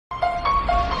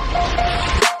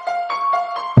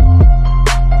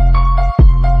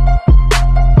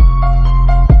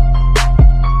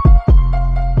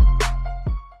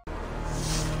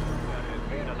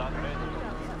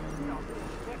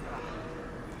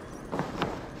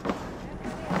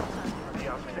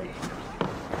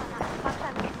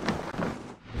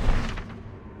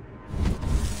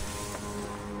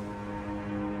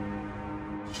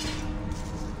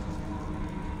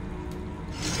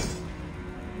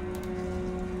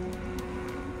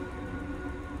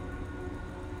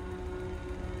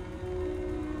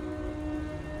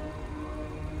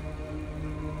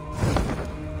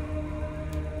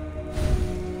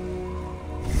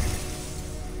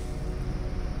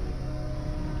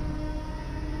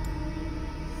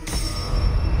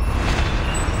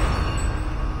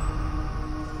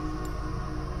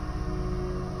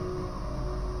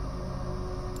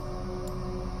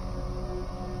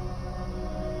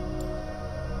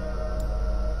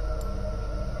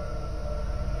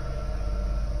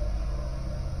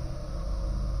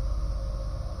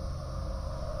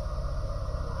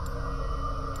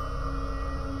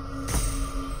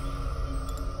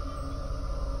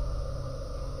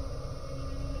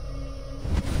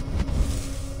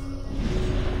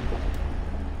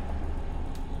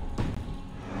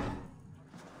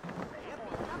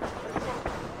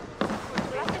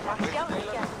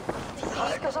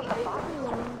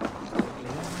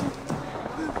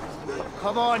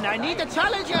Come on, I need a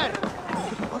challenger!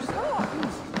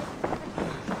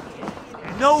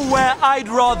 Nowhere I'd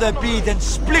rather be than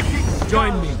spliffing.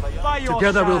 Join me.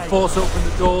 Together we'll force open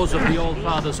the doors of the Old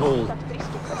Father's Hall.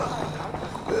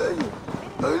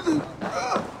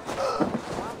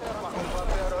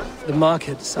 The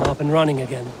markets are up and running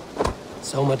again.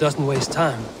 Soma doesn't waste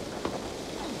time.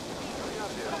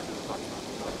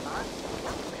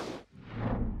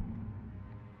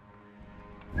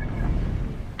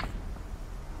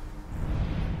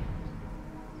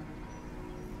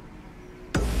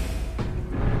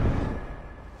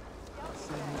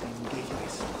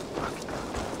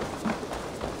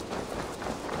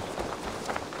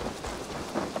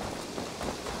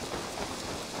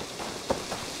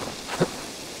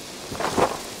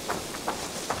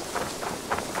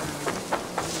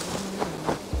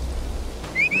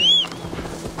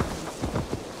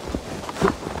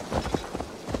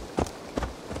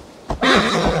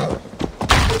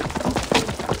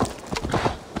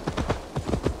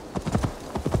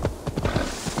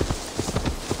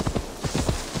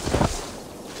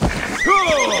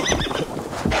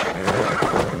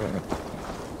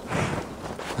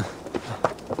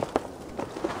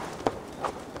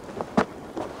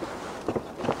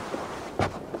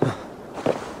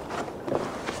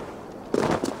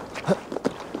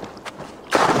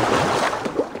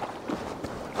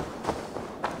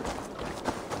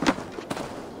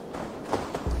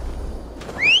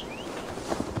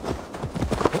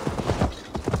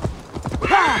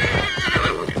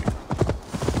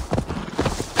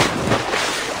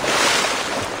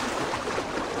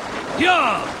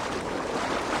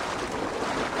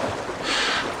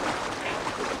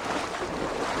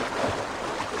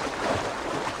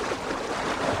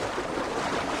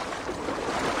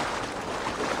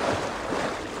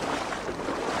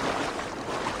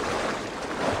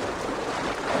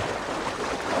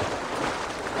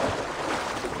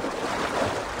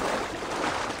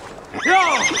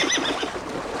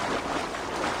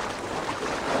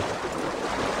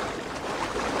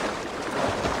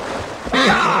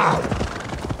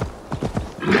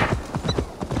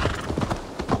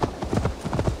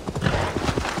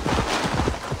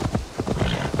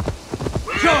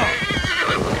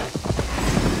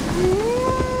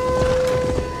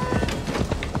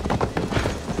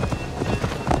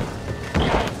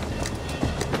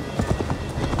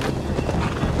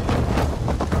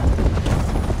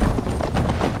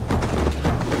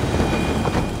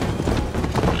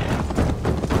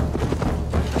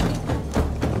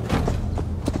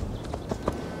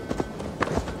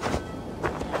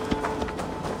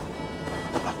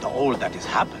 That has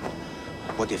happened.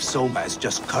 What if Soma is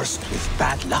just cursed with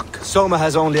bad luck? Soma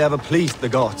has only ever pleased the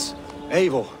gods.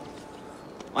 Eivor,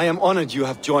 I am honored you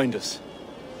have joined us.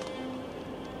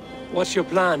 What's your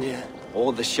plan here?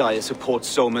 All the Shire support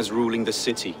Soma's ruling the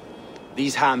city.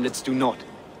 These hamlets do not.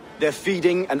 They're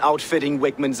feeding and outfitting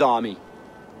Wigmund's army.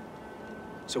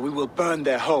 So we will burn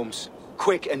their homes,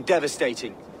 quick and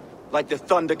devastating, like the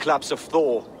thunderclaps of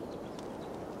Thor.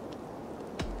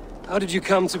 How did you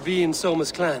come to be in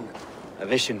Soma's clan? A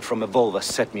vision from Eivor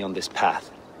set me on this path.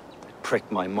 It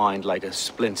pricked my mind like a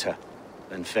splinter,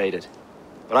 then faded.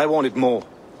 But I wanted more.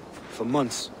 For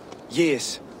months,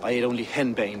 years, I ate only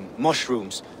henbane,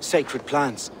 mushrooms, sacred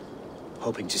plants,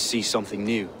 hoping to see something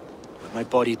new. But my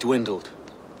body dwindled.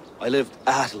 I lived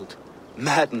addled,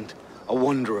 maddened, a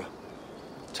wanderer,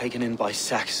 taken in by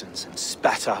Saxons and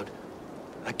spat out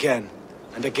again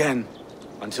and again,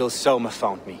 until Soma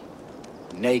found me,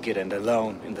 naked and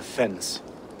alone in the fens.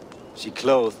 She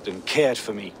clothed and cared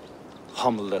for me,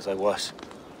 humbled as I was.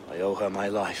 I owe her my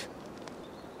life.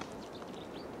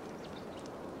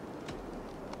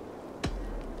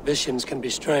 Visions can be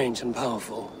strange and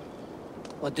powerful.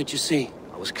 What did you see?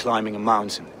 I was climbing a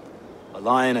mountain. A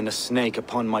lion and a snake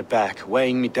upon my back,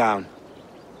 weighing me down.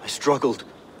 I struggled.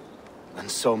 Then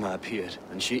Soma appeared,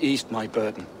 and she eased my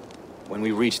burden. When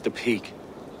we reached the peak,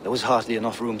 there was hardly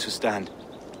enough room to stand.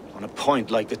 On a point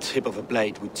like the tip of a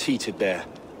blade, we teetered there,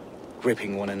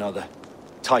 gripping one another,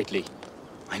 tightly.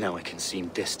 I know I can seem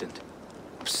distant,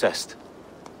 obsessed,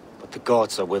 but the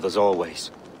gods are with us always.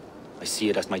 I see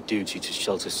it as my duty to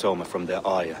shelter Soma from their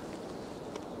ire.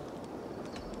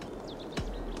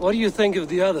 What do you think of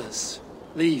the others?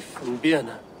 Leif and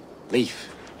Birna?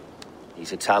 Leif.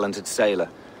 He's a talented sailor,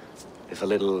 if a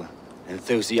little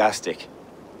enthusiastic.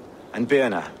 And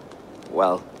Birna,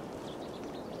 well,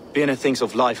 Birna thinks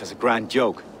of life as a grand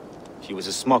joke. She was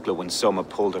a smuggler when Soma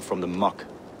pulled her from the muck,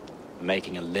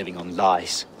 making a living on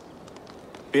lies.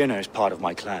 Birna is part of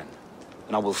my clan,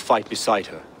 and I will fight beside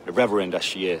her, irreverent as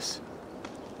she is.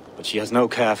 But she has no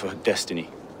care for her destiny.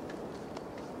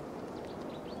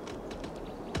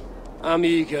 I'm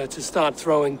eager to start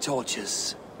throwing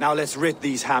torches. Now let's rid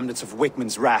these hamlets of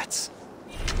Wickman's rats.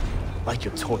 Light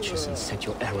your torches and set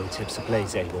your arrow tips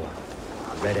ablaze, Eivor.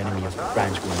 The red enemy of the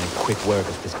branch will make quick work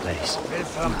of this place.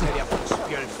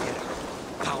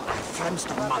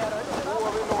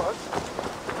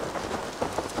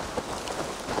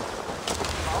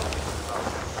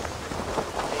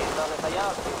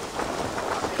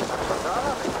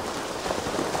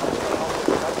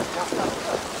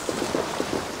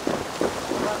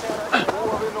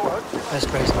 Best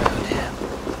brace my hood here.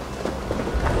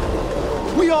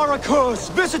 We are a curse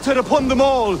visited upon them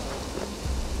all!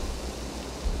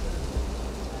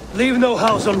 Leave no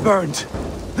house unburned.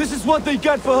 This is what they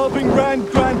get for helping Grand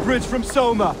Bridge from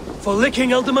Soma. For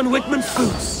licking Alderman Wickman's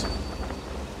boots.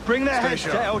 Bring their heads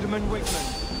to Alderman Wickman.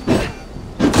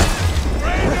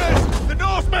 Raiders! The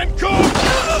Northmen come!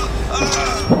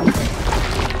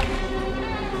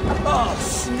 I'll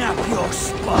snap your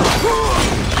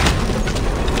spine!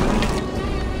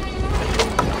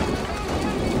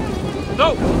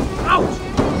 No! Out!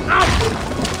 Out!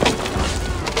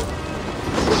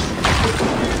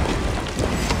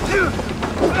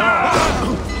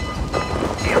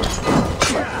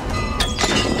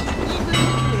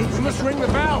 You must ring the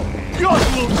bell! God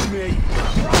loves me!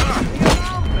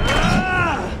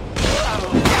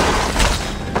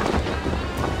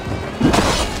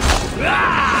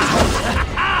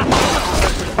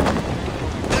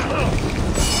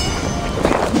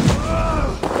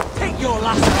 Take your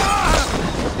last...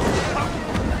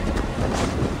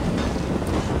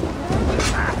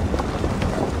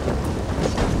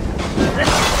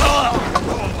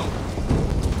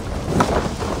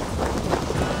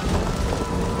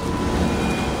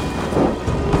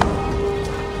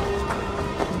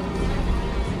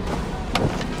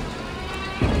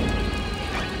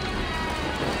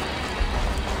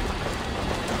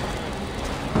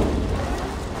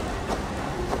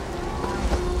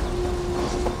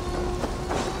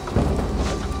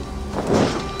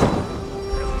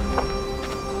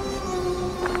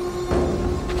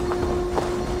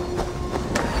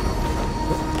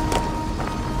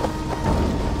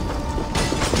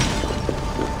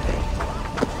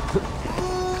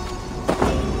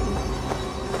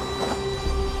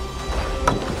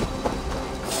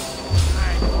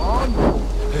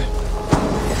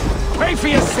 Pay for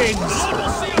your sins!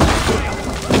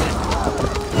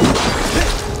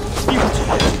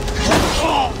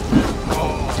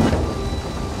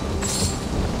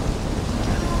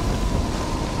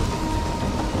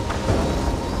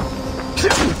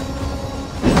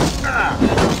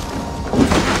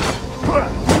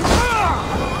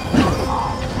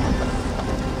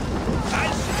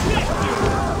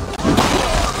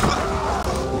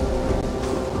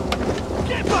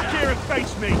 Get back here and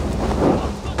face me!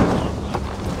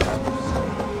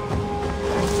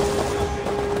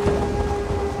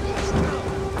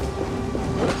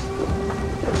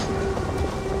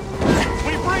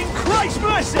 We bring Christ's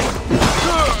blessing!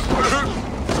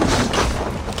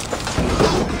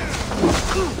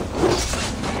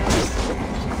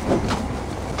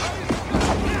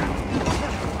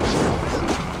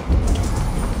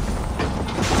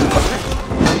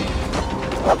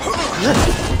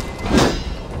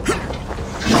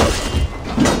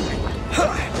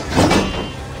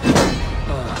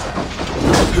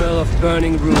 Smell of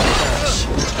burning root ash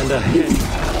and a hen.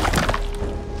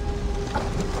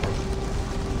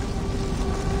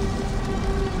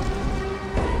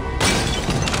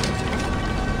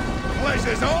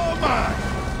 Pleasure's all mine!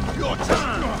 Your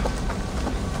turn!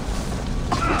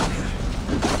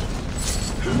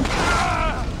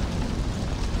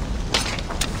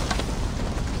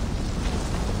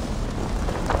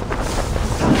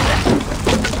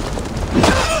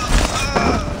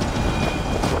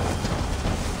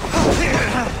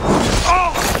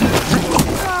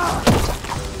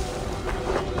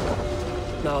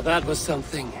 Now that was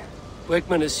something.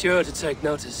 Wickman is sure to take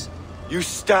notice. You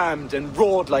stamped and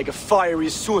roared like a fiery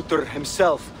Surtur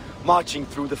himself, marching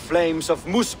through the flames of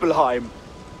Muspelheim.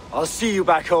 I'll see you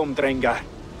back home, Drengar.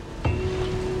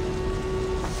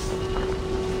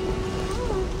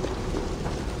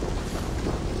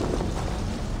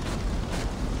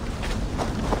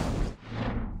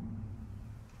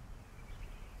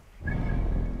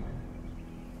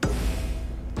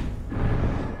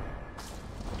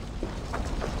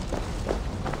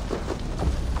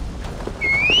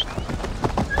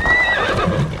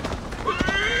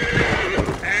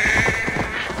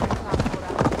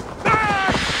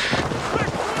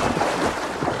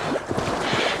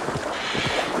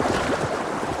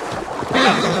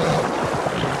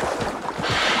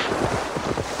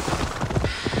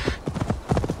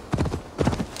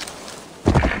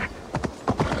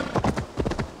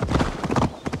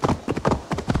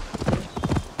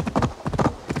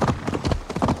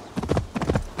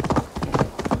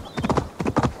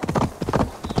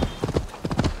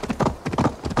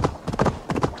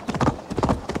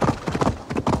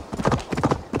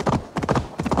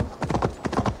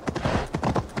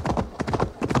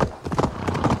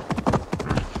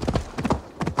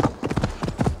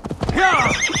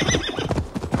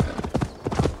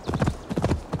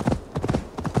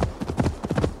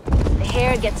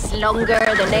 gets longer,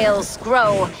 the nails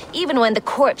grow, even when the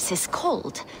corpse is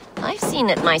cold. I've seen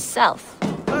it myself.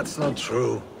 That's not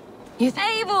true.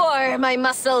 Eivor, my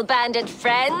muscle-banded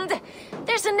friend!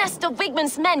 There's a nest of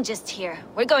Wigman's men just here.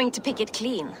 We're going to pick it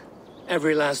clean.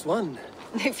 Every last one.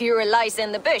 The fewer lice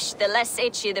in the bush, the less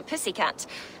itchy the pussycat.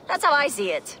 That's how I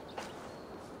see it.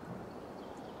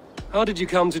 How did you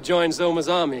come to join Zoma's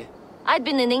army? I'd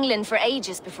been in England for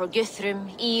ages before Guthrum,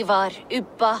 Eivor,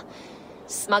 Ubba,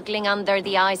 smuggling under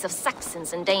the eyes of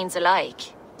Saxons and Danes alike.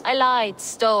 I lied,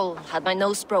 stole, had my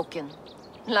nose broken.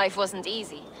 Life wasn't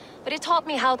easy, but it taught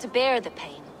me how to bear the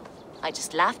pain. I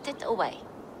just laughed it away.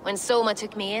 When Soma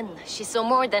took me in, she saw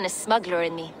more than a smuggler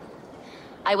in me.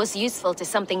 I was useful to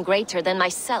something greater than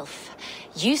myself.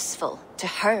 Useful to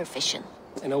her vision.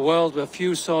 In a world where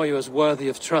few saw you as worthy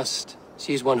of trust,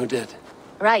 she's one who did.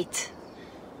 Right.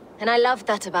 And I love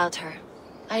that about her.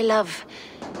 I love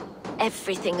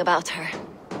everything about her.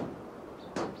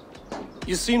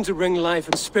 You seem to bring life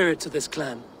and spirit to this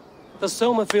clan. Does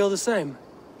Soma feel the same?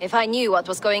 If I knew what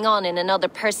was going on in another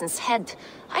person's head,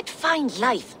 I'd find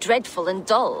life dreadful and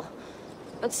dull.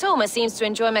 But Soma seems to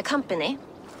enjoy my company.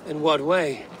 In what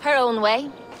way? Her own way.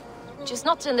 Just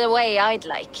not in the way I'd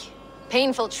like.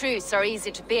 Painful truths are easy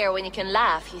to bear when you can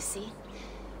laugh, you see.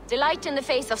 Delight in the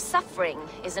face of suffering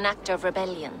is an act of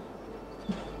rebellion.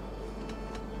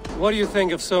 What do you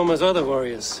think of Soma's other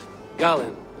warriors?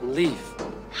 Galen and Leif?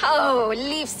 Oh,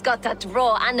 Leif's got that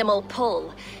raw animal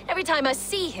pull. Every time I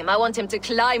see him, I want him to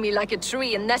climb me like a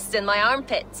tree and nest in my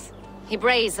armpits. He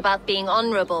brays about being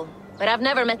honorable, but I've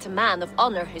never met a man of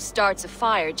honor who starts a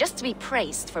fire just to be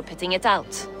praised for putting it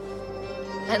out.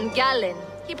 And Galen,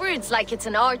 he broods like it's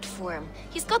an art form.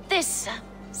 He's got this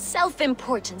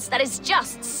self-importance that is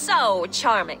just so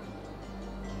charming.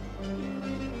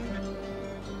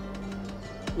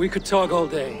 We could talk all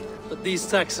day, but these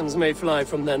Saxons may fly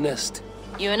from their nest.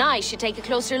 You and I should take a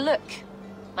closer look.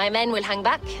 My men will hang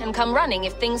back and come running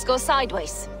if things go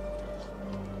sideways.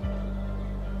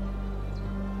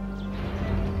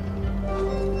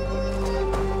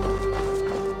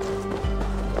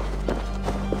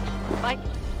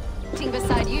 Fighting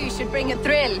beside you should bring a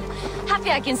thrill.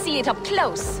 Happy I can see it up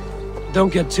close.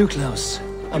 Don't get too close.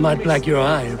 I might black your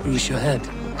eye or bruise your head.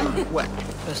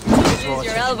 Use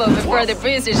your elbow before the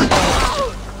bruises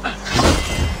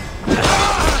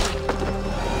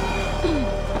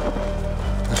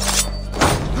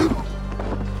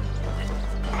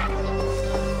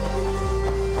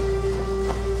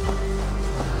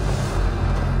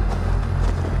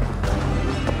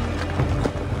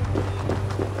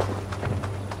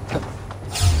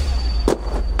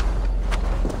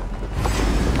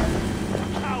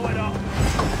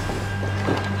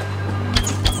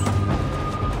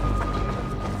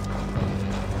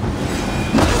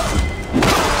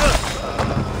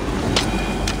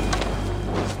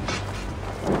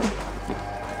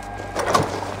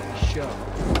show.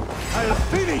 I'll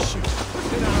finish you!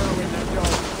 Put an arrow in that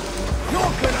dog!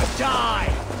 You're gonna die!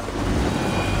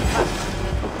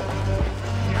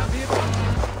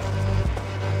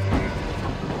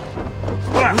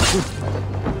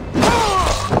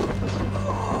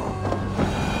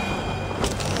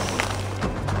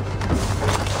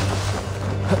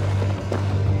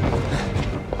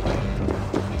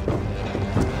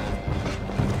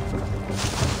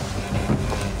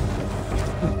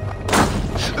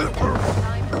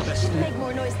 Make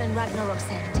more noise than Ragnarok's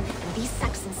end, and these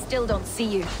Saxons still don't see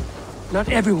you. Not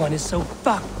everyone is so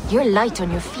fucked. You're light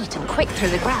on your feet and quick through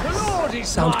the grass.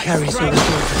 Sound carries over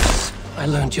shoulders. I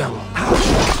learned young.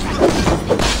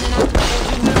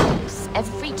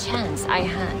 Every chance I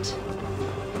had.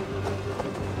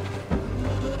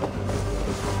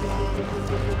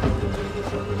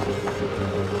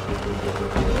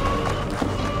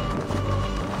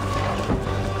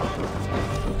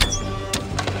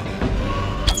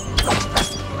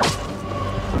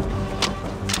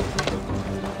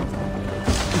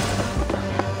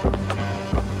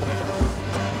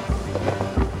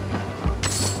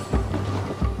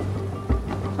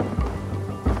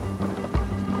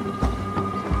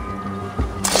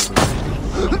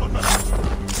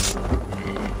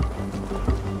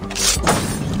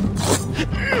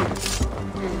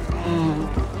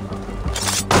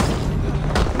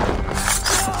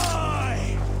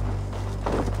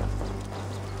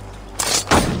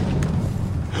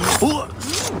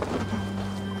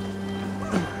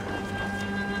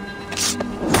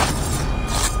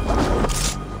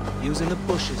 Using the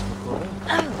bushes for cover.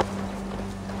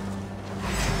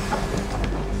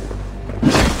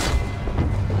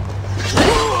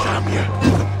 Damn you!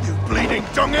 You bleeding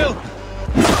dunghill!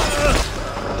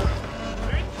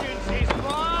 Vengeance is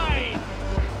mine!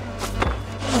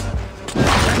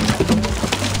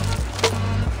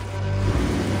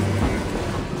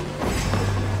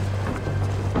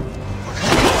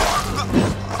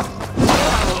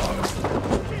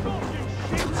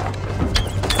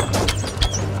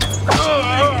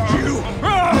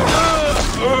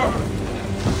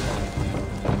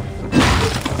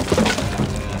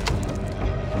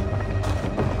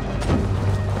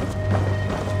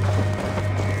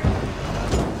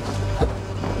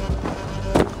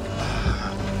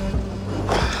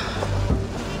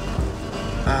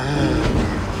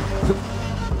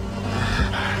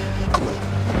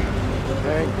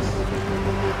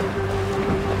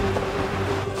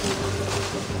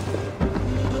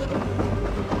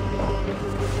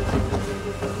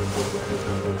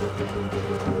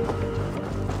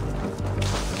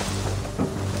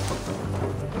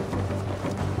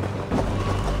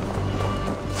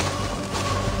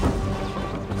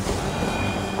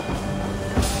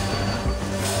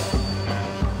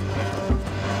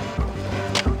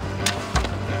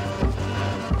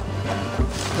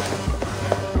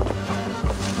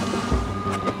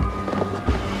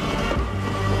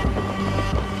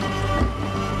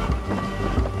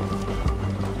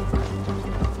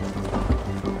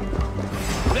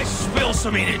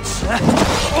 some minutes.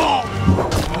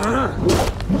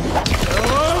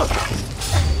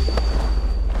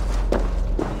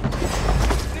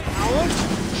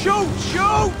 Shoot!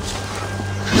 Shoot!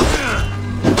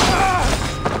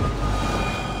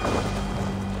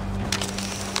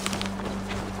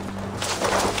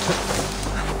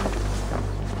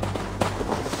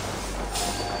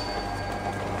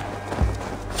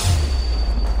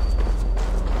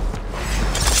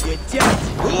 You're dead!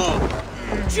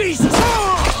 Jesus!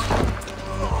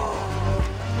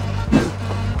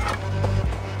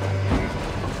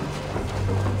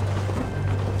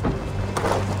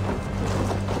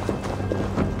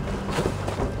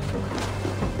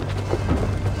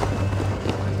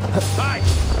 Hey!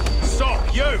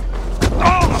 Stop, you!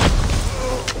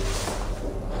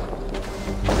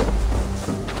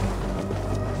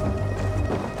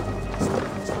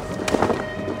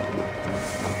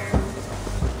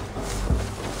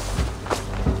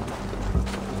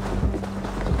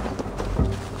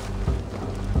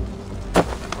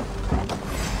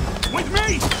 With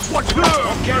me! What's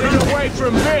wrong? Getting away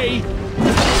from me!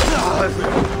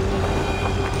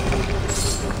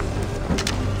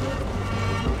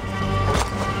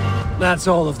 That's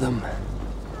all of them.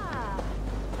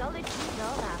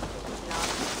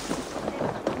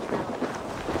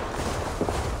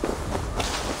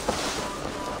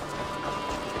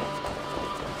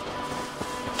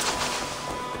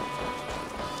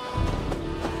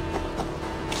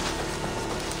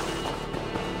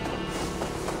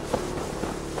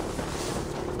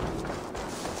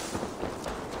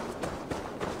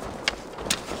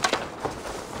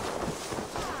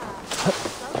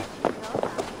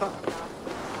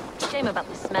 Shame about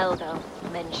the smell, though.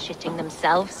 Men shitting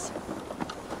themselves.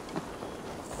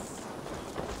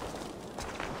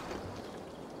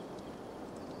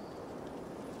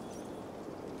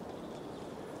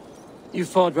 You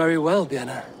fought very well,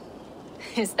 Bianna.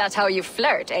 Is that how you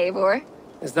flirt, Eivor?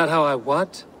 Is that how I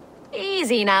what?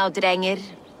 Easy now, Drengir.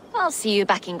 I'll see you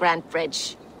back in Grand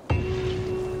Bridge.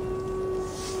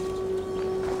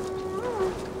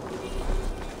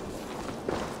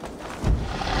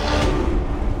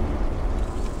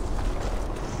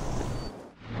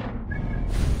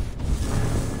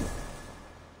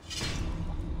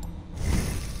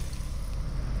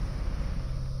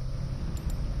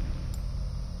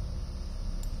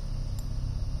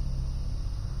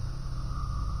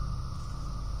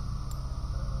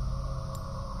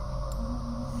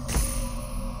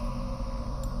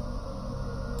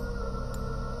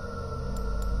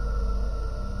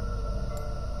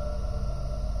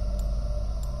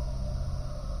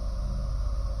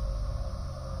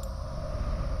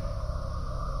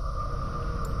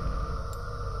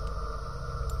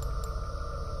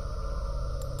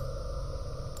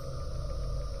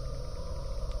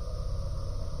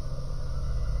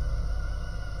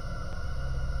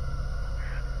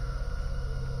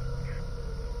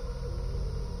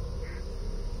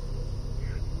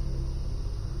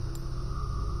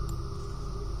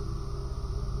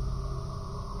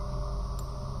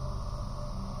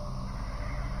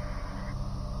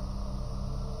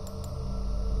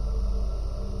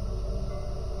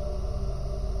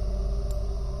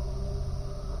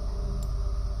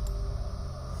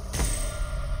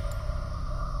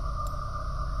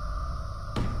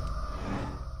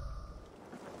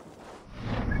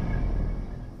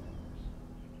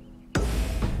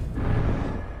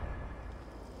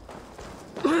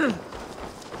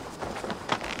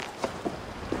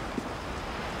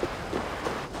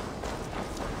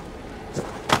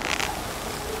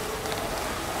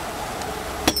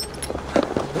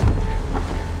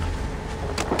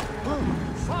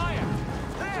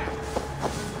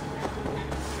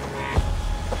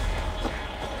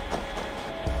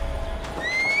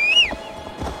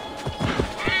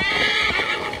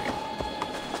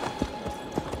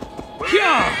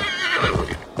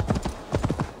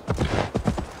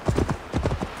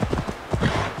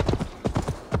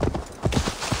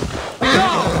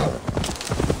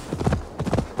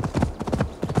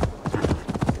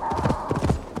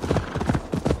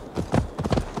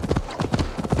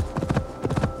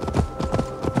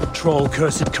 Troll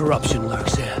cursed corruption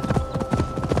lurks here.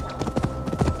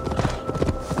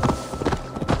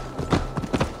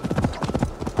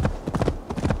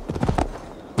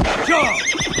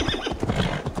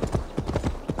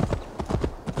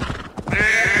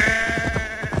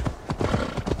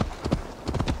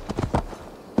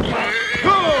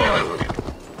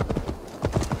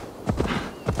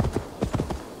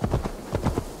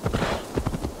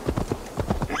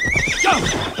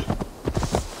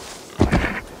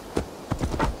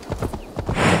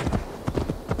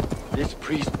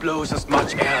 blows as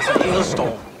much air as a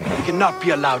hailstorm. We cannot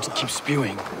be allowed to keep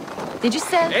spewing. Did you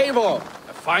say? Eivor!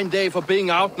 A fine day for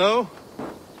being out, no?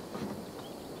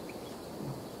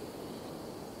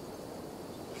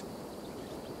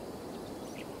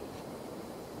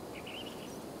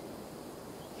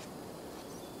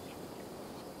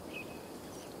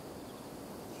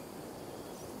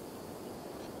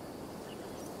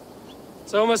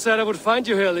 Soma said I would find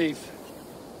you here, Leif.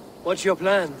 What's your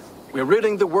plan? We're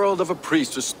ridding the world of a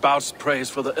priest who spouts praise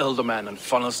for the Elderman and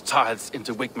funnels tithes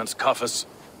into Wigman's coffers.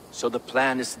 So the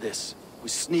plan is this. We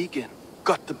sneak in,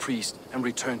 gut the priest, and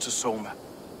return to Soma.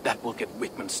 That will get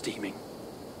Wigman steaming.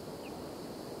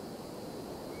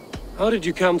 How did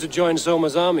you come to join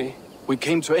Soma's army? We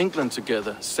came to England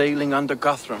together, sailing under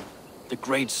Guthrum. The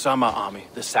Great Summer Army,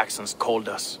 the Saxons called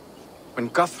us. When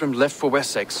Guthrum left for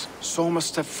Wessex, Soma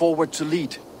stepped forward to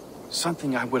lead.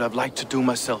 Something I would have liked to do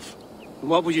myself.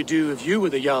 What would you do if you were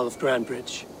the Jarl of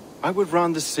Grandbridge? I would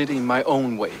run the city in my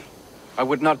own way. I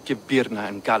would not give Birna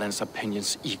and Galen's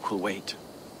opinions equal weight.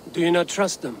 Do you not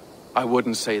trust them? I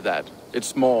wouldn't say that.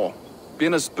 It's more.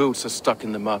 Birna's boots are stuck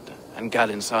in the mud, and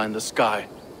Galen's are in the sky.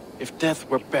 If death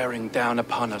were bearing down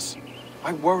upon us,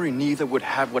 I worry neither would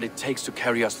have what it takes to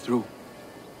carry us through.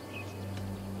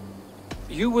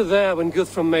 You were there when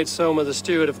Guthrum made Soma the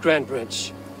steward of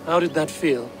Grandbridge. How did that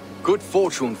feel? Good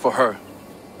fortune for her.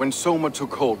 When Soma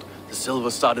took hold, the silver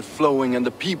started flowing and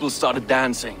the people started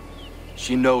dancing.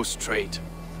 She knows trade.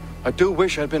 I do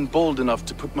wish I'd been bold enough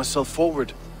to put myself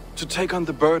forward, to take on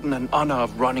the burden and honor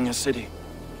of running a city.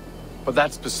 But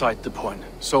that's beside the point.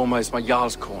 Soma is my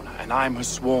Jarl's corner, and I'm her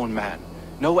sworn man.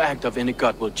 No act of any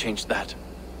god will change that.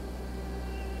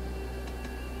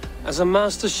 As a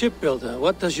master shipbuilder,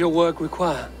 what does your work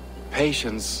require?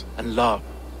 Patience and love.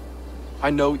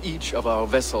 I know each of our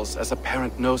vessels as a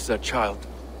parent knows their child.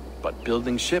 But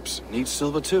building ships needs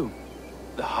silver too.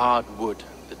 The hard wood,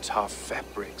 the tough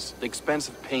fabrics, the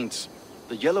expensive paints.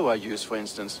 The yellow I use, for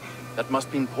instance, that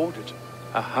must be imported.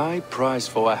 A high price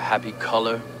for a happy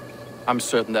color. I'm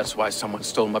certain that's why someone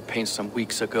stole my paint some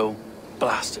weeks ago.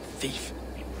 Blasted thief.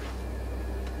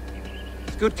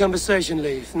 Good conversation,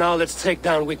 Leif. Now let's take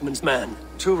down Wigman's man.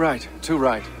 Too right, too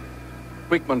right.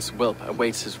 Wigman's whelp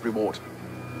awaits his reward.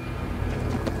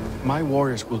 My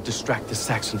warriors will distract the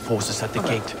Saxon forces at the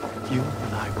gate. You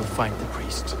and I will find the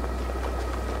priest.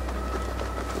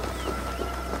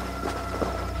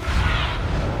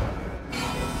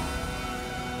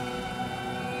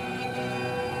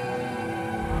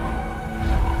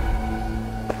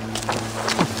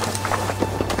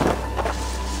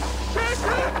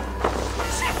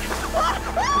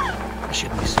 I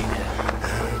shouldn't be seen here.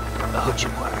 A hood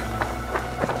should work.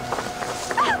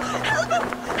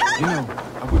 You know,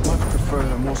 I would much prefer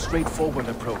a more straightforward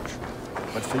approach.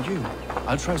 But for you,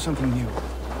 I'll try something new.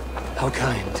 How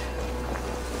kind.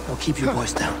 I'll keep your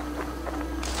voice down.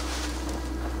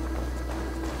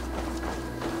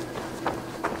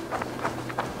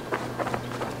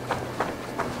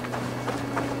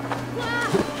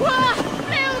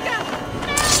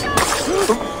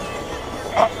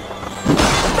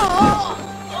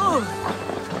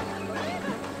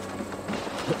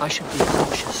 I should be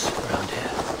cautious around here.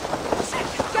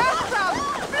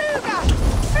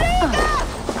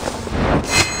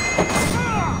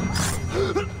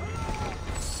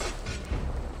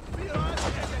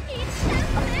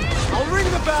 I'll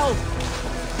ring the bell!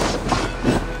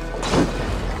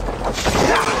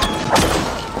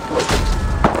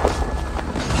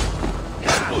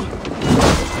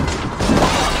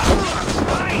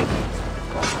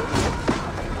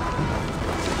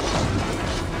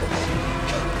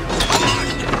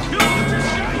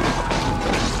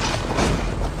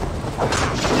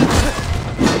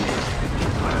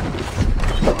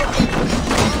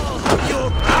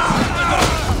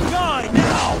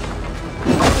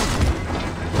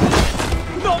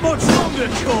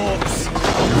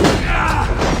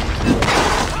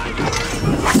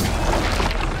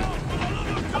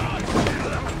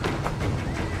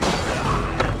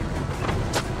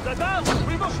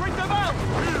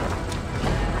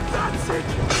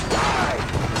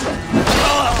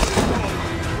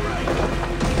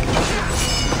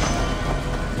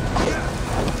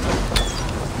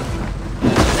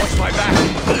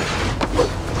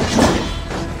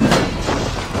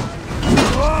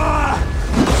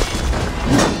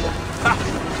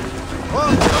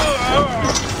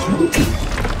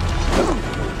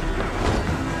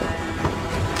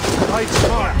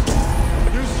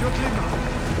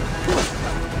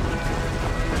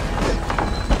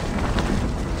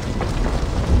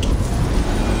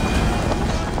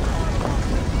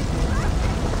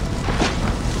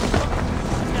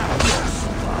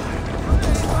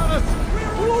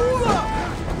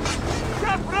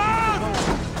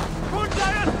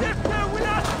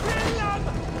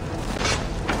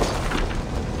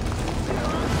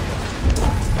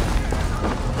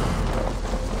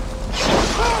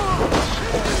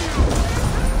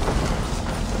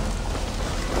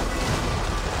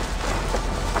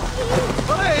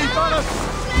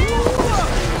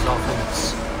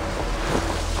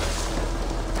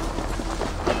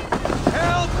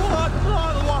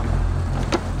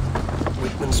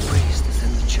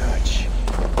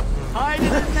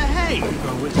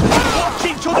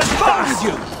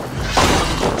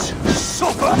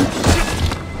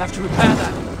 Have to repair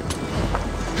that.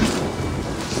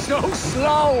 So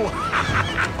slow!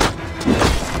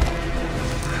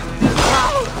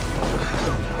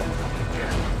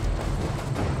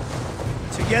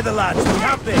 Together, lads, we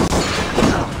have this!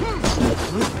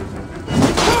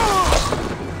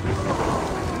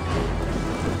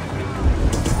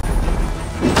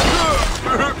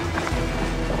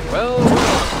 Well,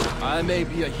 I may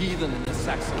be a heathen in the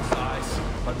Saxon's eyes,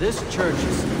 but this church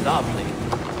is lovely.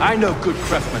 I know good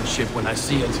craftsmanship when I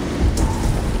see it.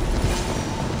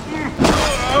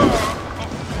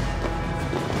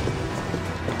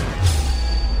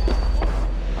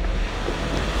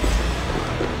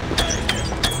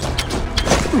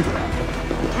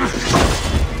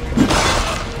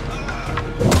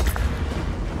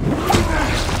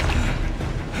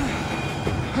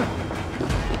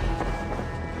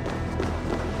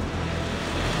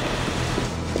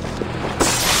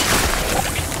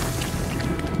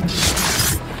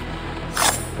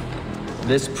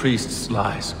 This priest's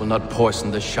lies will not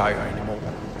poison the Shire anymore.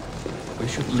 We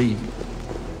should leave.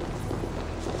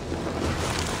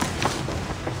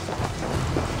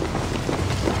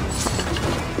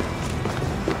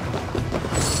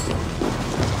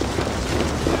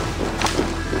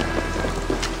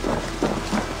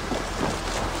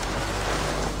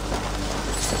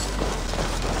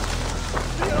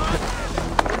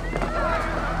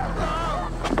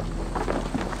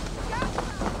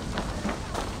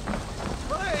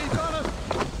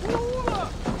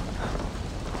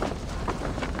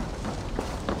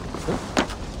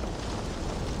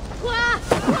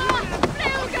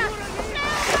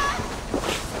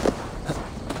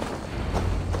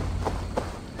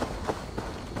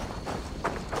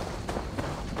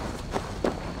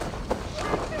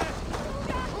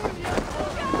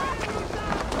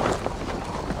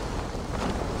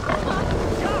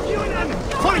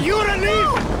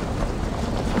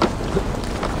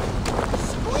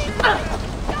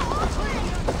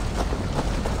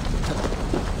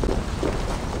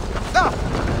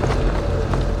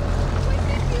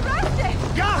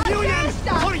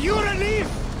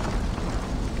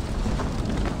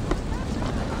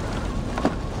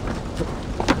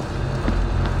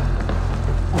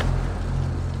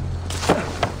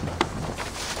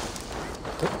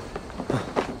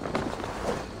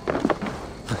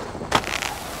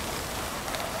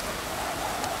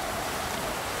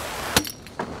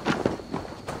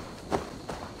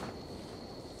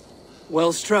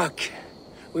 Well struck.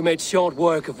 We made short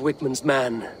work of Wickman's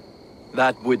man.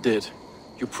 That we did.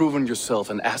 You've proven yourself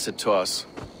an asset to us.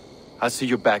 I'll see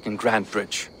you back in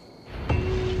Grantbridge.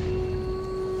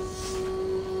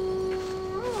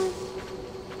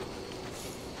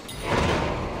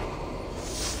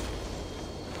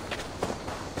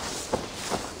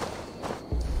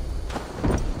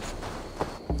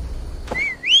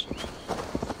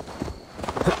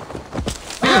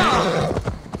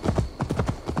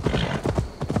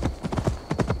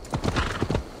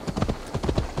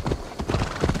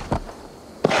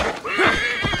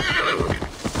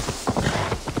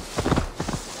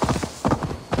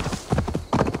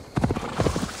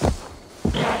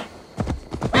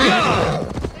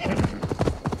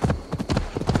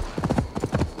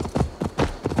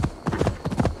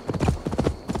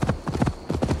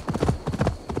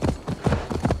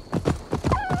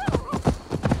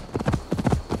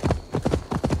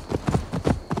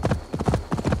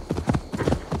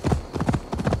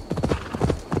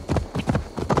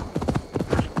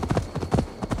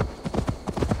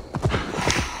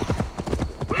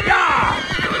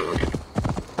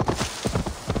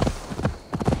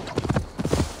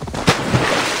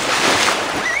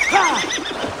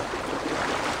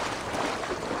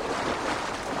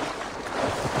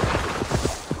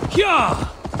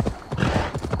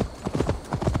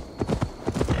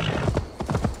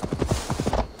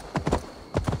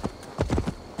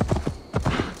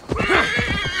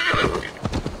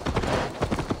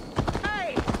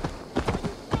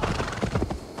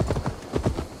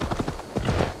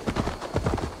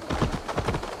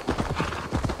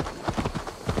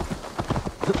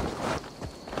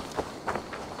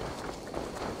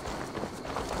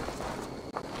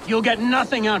 You'll get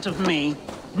nothing out of me.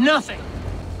 Nothing!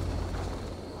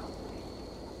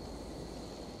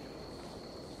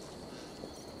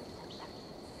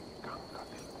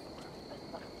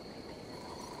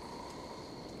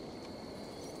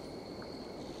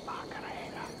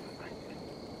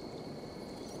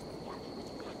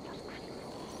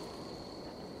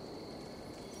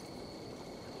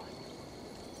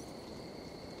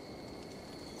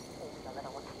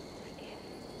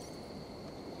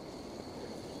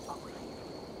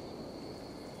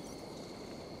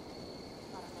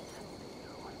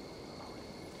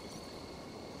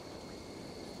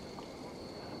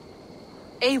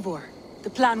 Eivor, the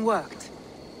plan worked.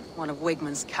 One of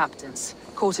Wigmund's captains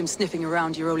caught him sniffing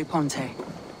around Euroli Ponte.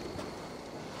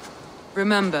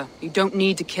 Remember, you don't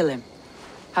need to kill him.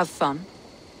 Have fun.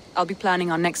 I'll be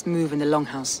planning our next move in the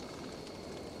Longhouse.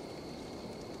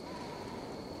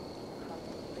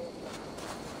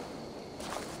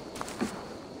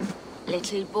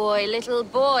 Little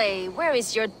boy, where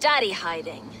is your daddy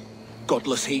hiding?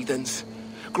 Godless heathens.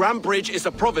 Grambridge is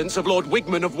a province of Lord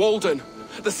Wigmund of Walden.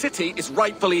 The city is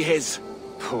rightfully his.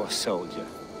 Poor soldier.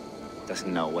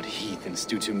 Doesn't know what heathens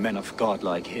do to men of God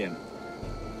like him.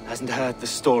 Hasn't heard the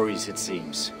stories, it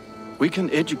seems. We can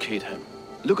educate him.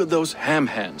 Look at those ham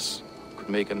hands. Could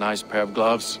make a nice pair of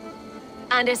gloves.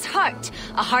 And his heart.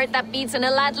 A heart that beats in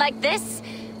a lad like this?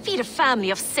 Feed a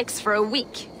family of 6 for a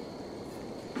week.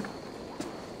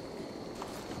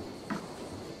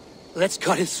 Let's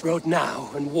cut his throat now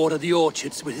and water the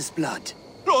orchards with his blood.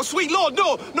 Oh, sweet lord,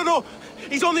 no!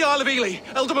 He's on the Isle of Ely,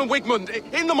 Ealdorman Wigmund,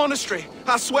 in the monastery,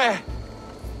 I swear.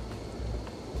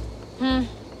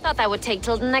 Thought that would take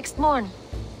till the next morn.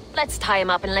 Let's tie him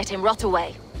up and let him rot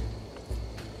away.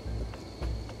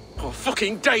 Oh,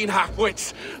 fucking Dane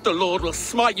halfwits! The Lord will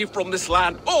smite you from this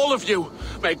land, all of you!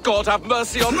 May God have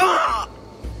mercy on...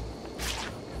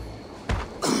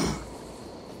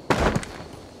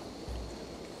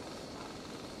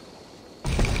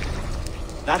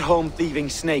 That home-thieving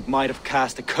snake might have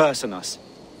cast a curse on us.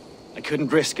 I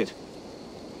couldn't risk it.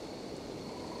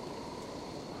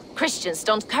 Christians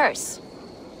don't curse.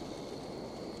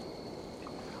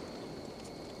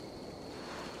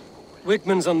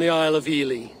 Wigmund's on the Isle of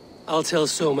Ely. I'll tell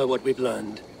Soma what we've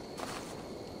learned.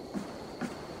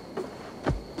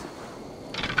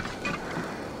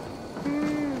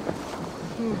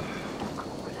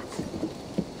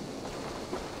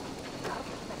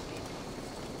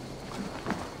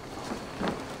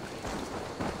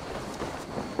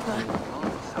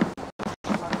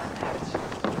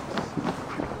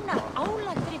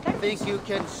 Think you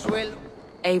can swim?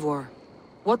 Eivor,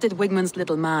 what did Wigmund's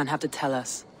little man have to tell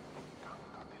us?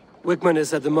 Wigmund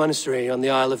is at the monastery on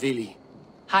the Isle of Ely.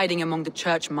 Hiding among the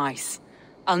church mice.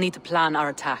 I'll need to plan our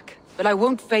attack. But I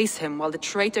won't face him while the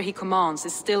traitor he commands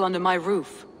is still under my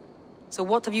roof. So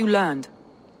what have you learned?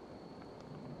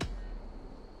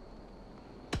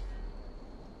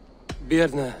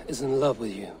 Birna is in love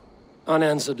with you.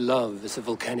 Unanswered love is a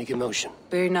volcanic emotion.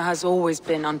 Birna has always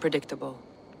been unpredictable.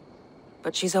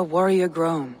 But she's a warrior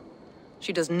grown.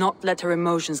 She does not let her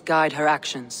emotions guide her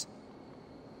actions.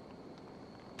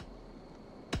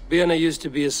 Birna used to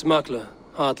be a smuggler,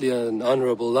 hardly an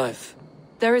honorable life.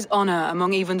 There is honor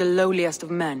among even the lowliest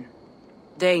of men.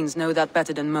 Danes know that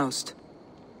better than most.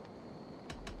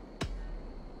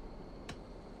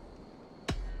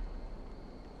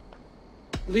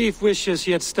 Leif wishes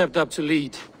he had stepped up to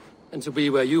lead, and to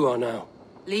be where you are now.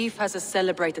 Leif has a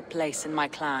celebrated place in my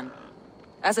clan.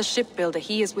 As a shipbuilder,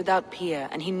 he is without peer,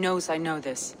 and he knows I know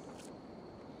this.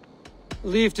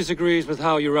 Leif disagrees with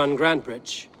how you run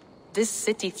Grandbridge. This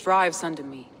city thrives under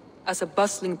me, as a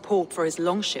bustling port for his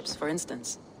longships, for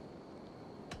instance.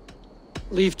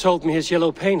 Leif told me his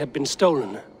yellow paint had been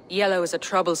stolen. Yellow is a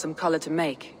troublesome color to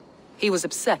make. He was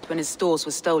upset when his stores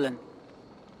were stolen.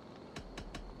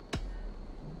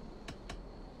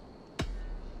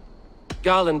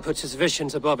 Garland puts his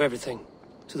visions above everything,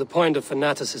 to the point of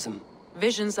fanaticism.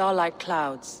 Visions are like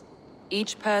clouds.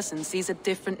 Each person sees a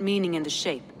different meaning in the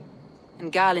shape,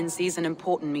 and Garland sees an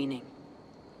important meaning.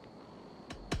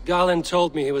 Garland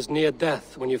told me he was near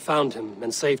death when you found him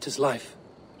and saved his life.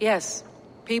 Yes,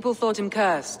 people thought him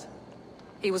cursed.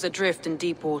 He was adrift in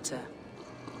deep water.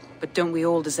 But don't we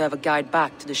all deserve a guide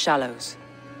back to the shallows?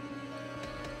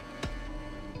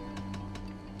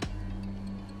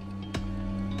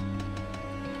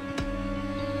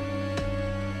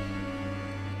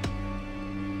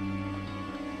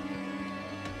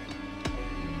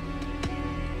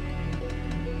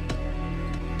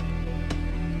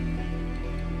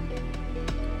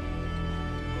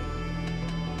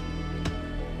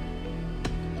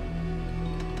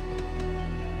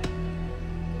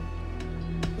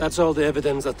 That's all the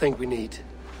evidence I think we need.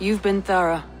 You've been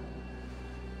thorough.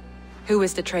 Who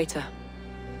is the traitor?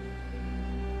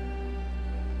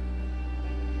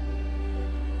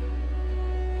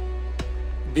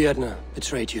 Birna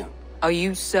betrayed you. Are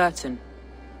you certain?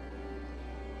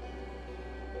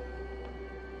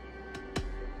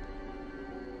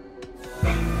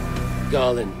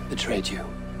 Garland betrayed you.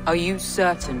 Are you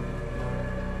certain?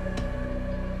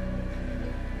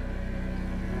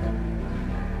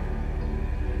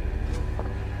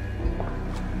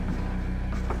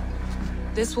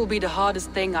 This will be the hardest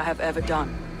thing I have ever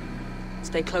done.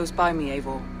 Stay close by me,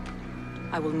 Eivor.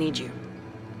 I will need you.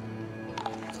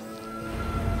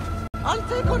 I'll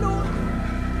take a look.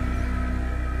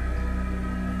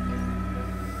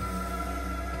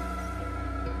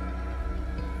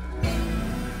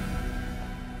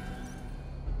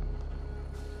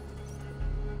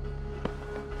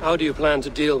 How do you plan to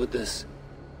deal with this?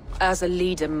 As a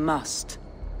leader must.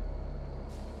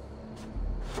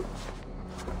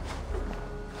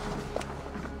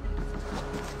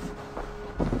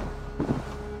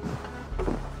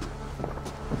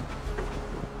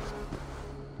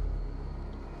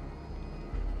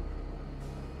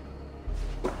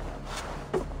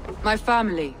 My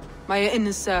family, my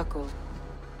inner circle.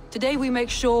 Today we make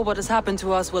sure what has happened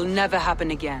to us will never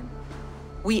happen again.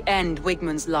 We end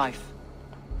Wigmund's life.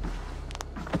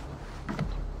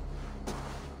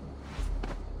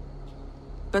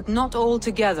 But not all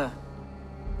together.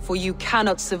 For you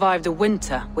cannot survive the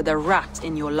winter with a rat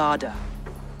in your larder.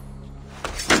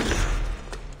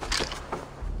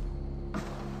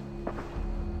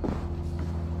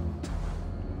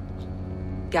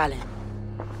 Galen.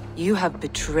 You have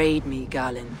betrayed me,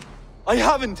 Galen. I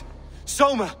haven't!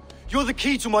 Soma, you're the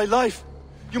key to my life.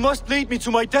 You must lead me to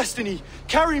my destiny.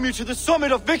 Carry me to the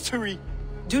summit of victory.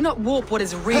 Do not warp what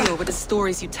is real with the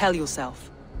stories you tell yourself.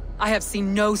 I have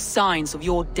seen no signs of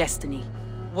your destiny.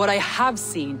 What I have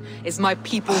seen is my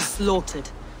people slaughtered,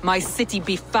 my city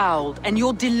befouled, and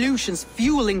your delusions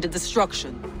fueling the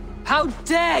destruction. How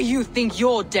dare you think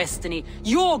your destiny,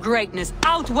 your greatness,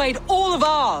 outweighed all of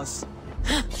ours?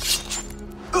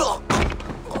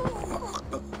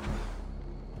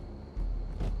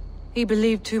 He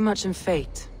believed too much in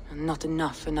fate, and not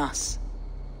enough in us.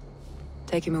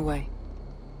 Take him away.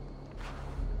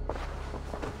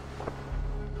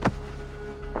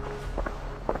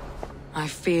 I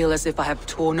feel as if I have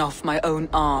torn off my own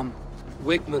arm.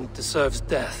 Wigmund deserves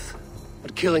death,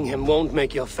 but killing him won't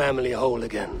make your family whole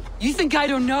again. You think I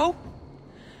don't know?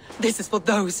 This is for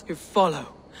those who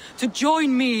follow. To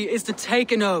join me is to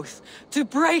take an oath. To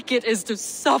break it is to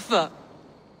suffer.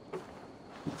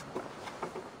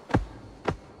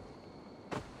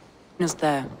 Is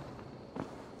there.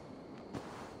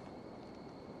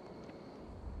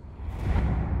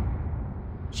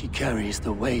 She carries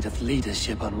the weight of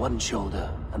leadership on one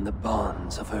shoulder and the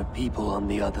bonds of her people on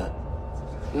the other.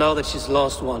 Now that she's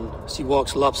lost one, she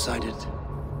walks lopsided.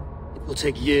 It will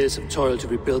take years of toil to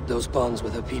rebuild those bonds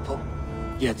with her people.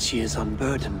 Yet she is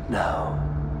unburdened now.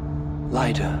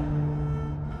 Lighter.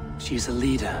 She's a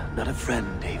leader, not a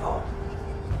friend, Eivor.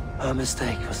 Her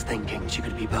mistake was thinking she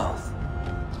could be both.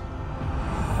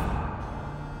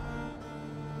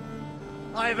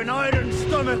 I have an iron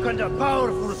stomach and a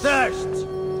powerful thirst.